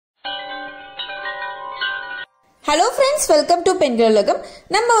Hello friends, welcome to Pengal Ulagam.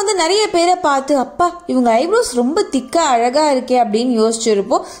 நம்ம வந்து நிறைய பேரை பார்த்து அப்பா இவங்க ஐப்ரோஸ் ரொம்ப திக்கா அழகா இருக்கே அப்படின்னு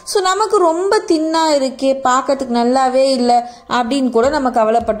யோசிச்சிருப்போம். ஸோ நமக்கு ரொம்ப தின்னா இருக்கே பார்க்கறதுக்கு நல்லாவே இல்லை அப்படின்னு கூட நம்ம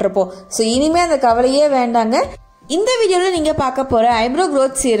கவலைப்பட்டிருப்போம். ஸோ இனிமேல் அந்த கவலையே வேண்டாங்க. இந்த வீடியோவில் நீங்கள் பார்க்க போகிற ஐப்ரோ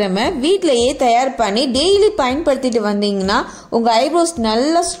க்ரோத் சீரமை வீட்டிலையே தயார் பண்ணி டெய்லி பயன்படுத்திட்டு வந்தீங்கன்னா உங்கள் ஐப்ரோஸ்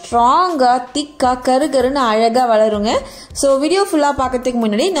நல்லா ஸ்ட்ராங்காக திக்காக கருகருன்னு அழகாக வளருங்க. ஸோ வீடியோ ஃபுல்லாக பார்க்கறதுக்கு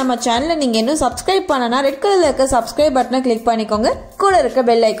முன்னாடி நம்ம சேனலை நீங்கள் இன்னும் சப்ஸ்கிரைப் பண்ணனா ரெட் கலரில் இருக்க சப்ஸ்கிரைப் பட்டனை கிளிக் பண்ணிக்கோங்க. கூட இருக்க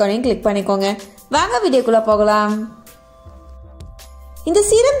பெல் ஐக்கானையும் கிளிக் பண்ணிக்கோங்க. வாங்க வீடியோக்குள்ளே போகலாம். இந்த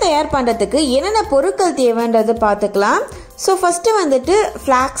சீரம் தயார் பண்ணுறதுக்கு என்னென்ன பொருட்கள் தேவைன்றது பார்த்துக்கலாம். ஸோ ஃபஸ்ட்டு வந்துட்டு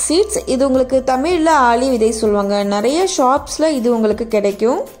ஃப்ளாக்ஸ் சீட்ஸ், இது உங்களுக்கு தமிழில் ஆளி விதை சொல்லுவாங்க. நிறைய ஷாப்ஸில் இது உங்களுக்கு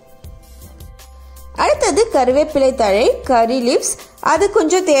கிடைக்கும். அடுத்தது கருவேப்பிலை தழை, கரி லீவ்ஸ், அது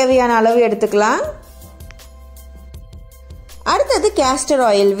கொஞ்சம் தேவையான அளவு எடுத்துக்கலாம். அடுத்தது கேஸ்டர்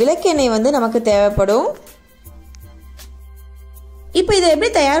ஆயில், விளக்கெண்ணெய் வந்து நமக்கு தேவைப்படும். இப்போ இதை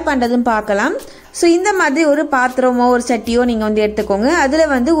எப்படி தயார் பண்ணுறதுன்னு பார்க்கலாம். ஸோ இந்த மாதிரி ஒரு பாத்திரமோ ஒரு சட்டியோ நீங்கள் வந்து எடுத்துக்கோங்க.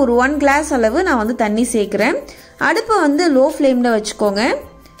 அதில் வந்து ஒரு 1 கிளாஸ் அளவு நான் வந்து தண்ணி சேர்க்குறேன். அடுப்பை வந்து லோ ஃப்ளேமில் வச்சுக்கோங்க.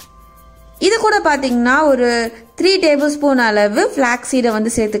 இது கூட பார்த்தீங்கன்னா ஒரு 3 டேபிள் ஸ்பூன் அளவு ஃப்ளாக்ஸ் சீடை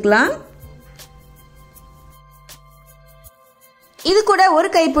வந்து சேர்த்துக்கலாம். இது கூட ஒரு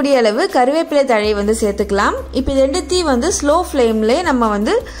கைப்பிடி அளவு கருவேப்பிலை தழை வந்து சேர்த்துக்கலாம். இப்போ இது ரெண்டுத்தையும் வந்து ஸ்லோ ஃப்ளேம்லேயே நம்ம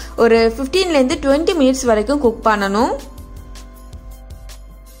வந்து ஒரு 15லேருந்து 20 மினிட்ஸ் வரைக்கும் குக் பண்ணணும்.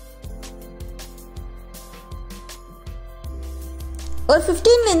 ஒரு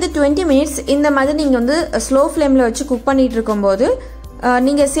 15லேருந்து 20 மினிட்ஸ் இந்த மாதிரி நீங்கள் வந்து ஸ்லோ ஃப்ளேமில் வச்சு குக் பண்ணிகிட்டு இருக்கும்போது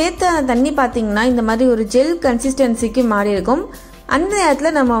நீங்கள் சேர்த்த தண்ணி பார்த்தீங்கன்னா இந்த மாதிரி ஒரு ஜெல் கன்சிஸ்டன்சிக்கு மாறி இருக்கும். அந்த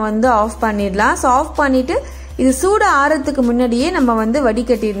நேரத்தில் நம்ம வந்து ஆஃப் பண்ணிடலாம். ஸோ ஆஃப் பண்ணிவிட்டு இது சூடு ஆறதுக்கு முன்னாடியே நம்ம வந்து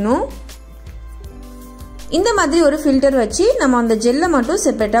வடிகட்டிடணும். இந்த மாதிரி ஒரு ஃபில்டர் வச்சு நம்ம அந்த ஜெல்லை மட்டும்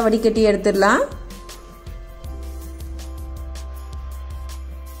செப்பரேட்டாக வடிகட்டி எடுத்துடலாம்.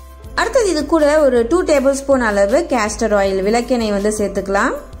 அடுத்தது இது கூட ஒரு 2 டேபிள் ஸ்பூன் அளவு கேஸ்டர் ஆயில், விளக்கெண்ணெய் வந்து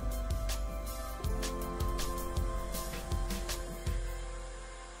சேர்த்துக்கலாம்.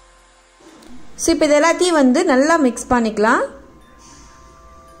 ஸோ இப்போ இது எல்லாத்தையும் வந்து நல்லா மிக்ஸ் பண்ணிக்கலாம்.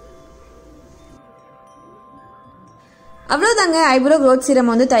 அவ்வளோதாங்க, ஐப்ரோ க்ரோத்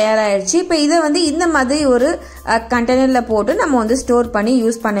சீரம் வந்து தயாராகிடுச்சு. இப்போ இதை வந்து இந்த மாதிரி ஒரு கண்டெய்னரில் போட்டு நம்ம வந்து ஸ்டோர் பண்ணி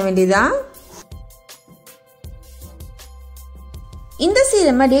யூஸ் பண்ண வேண்டியதான். இந்த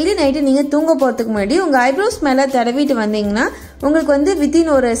சீரமை டெய்லி நைட்டு நீங்கள் தூங்க போகிறதுக்கு முன்னாடி உங்கள் ஐப்ரோஸ் மேலே தடவிட்டு வந்தீங்கன்னா உங்களுக்கு வந்து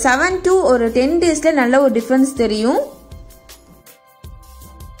வித்தின் ஒரு 7 to ஒரு 10 டேஸில் நல்ல ஒரு டிஃப்ரென்ஸ் தெரியும்.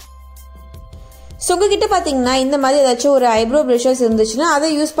 ஸோ உங்ககிட்ட பார்த்தீங்கன்னா இந்த மாதிரி ஏதாச்சும் ஒரு ஐப்ரோ ப்ரஷஸ் இருந்துச்சுன்னா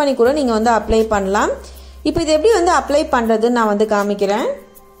அதை யூஸ் பண்ணி கூட நீங்கள் வந்து அப்ளை பண்ணலாம். இப்போ இது எப்படி வந்து அப்ளை பண்ணுறதுன்னு நான் வந்து காமிக்கிறேன்.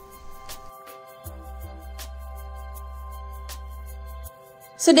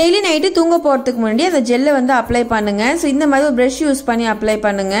 ஸோ டெய்லி நைட்டு தூங்க போகிறதுக்கு முன்னாடி அந்த ஜெல்லை வந்து அப்ளை பண்ணுங்கள். ஸோ இந்த மாதிரி ஒரு ப்ரஷ் யூஸ் பண்ணி அப்ளை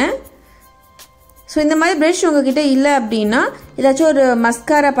பண்ணுங்கள். ஸோ இந்த மாதிரி ப்ரஷ் உங்ககிட்ட இல்லை அப்படின்னா ஏதாச்சும் ஒரு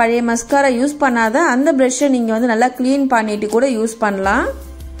மஸ்காரா, பழைய மஸ்காரா யூஸ் பண்ணாத அந்த ப்ரஷ்ஷை நீங்கள் வந்து நல்லா க்ளீன் பண்ணிட்டு கூட யூஸ் பண்ணலாம்.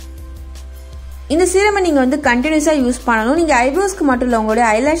 இந்த சீரமை நீங்கள் வந்து கண்டினியூஸாக யூஸ் பண்ணணும். நீங்கள் ஐப்ரோஸ்க்கு மட்டும் இல்லை, உங்களுடைய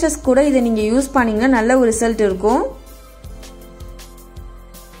ஐலாஷஸ் கூட இதை நீங்கள் யூஸ் பண்ணிங்கன்னா நல்ல ஒரு ரிசல்ட் இருக்கும்.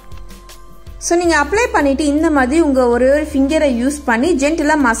 ஸோ நீங்கள் அப்ளை பண்ணிவிட்டு இந்த மாதிரி உங்கள் ஒரு ஃபிங்கரை யூஸ் பண்ணி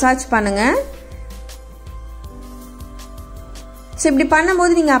ஜென்டிலாக மசாஜ் பண்ணுங்கள். ஸோ இப்படி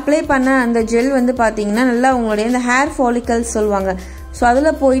பண்ணும்போது நீங்கள் அப்ளை பண்ண அந்த ஜெல் வந்து பார்த்தீங்கன்னா நல்லா உங்களுடைய இந்த ஹேர் ஃபாலிக்கல்ஸ் சொல்லுவாங்க, ஸோ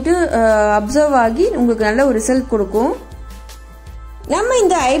அதில் போயிட்டு அப்சர்வ் ஆகி உங்களுக்கு நல்ல ஒரு ரிசல்ட் கொடுக்கும். நம்ம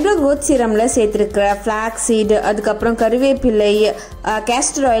இந்த ஐப்ரோ க்ரோத் சீரமில் சேர்த்துருக்கிற ஃப்ளாக்ஸ் சீடு, அதுக்கப்புறம் கருவேப்பிலை,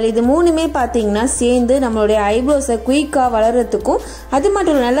 கேஸ்டர் ஆயில், இது மூணுமே பார்த்தீங்கன்னா சேர்ந்து நம்மளுடைய ஐப்ரோஸை குயிக்காக வளர்கிறதுக்கும் அது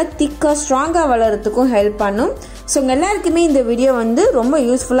மட்டும் நல்லா திக்காக ஸ்ட்ராங்காக வளர்கிறதுக்கும் ஹெல்ப் பண்ணும். ஸோ உங்கள் எல்லாருக்குமே இந்த வீடியோ வந்து ரொம்ப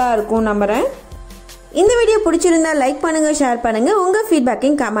யூஸ்ஃபுல்லாக இருக்கும் நம்புகிறேன். இந்த வீடியோ பிடிச்சிருந்தா லைக் பண்ணுங்கள், ஷேர் பண்ணுங்கள், உங்கள்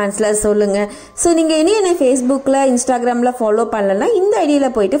ஃபீட்பேக்கையும் கமெண்ட்ஸில் சொல்லுங்கள். ஸோ நீங்கள் இனி என்னை ஃபேஸ்புக்கில், இன்ஸ்டாகிராமில் ஃபாலோ பண்ணலன்னா இந்த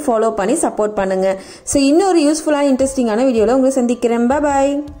ஐடியில் போயிட்டு ஃபாலோ பண்ணி சப்போர்ட் பண்ணுங்கள். ஸோ இன்னொரு யூஸ்ஃபுல்லான இன்ட்ரெஸ்டிங்கான வீடியோவில் உங்களை சந்திக்கிறேன்.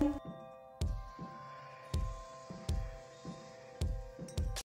 பாய்.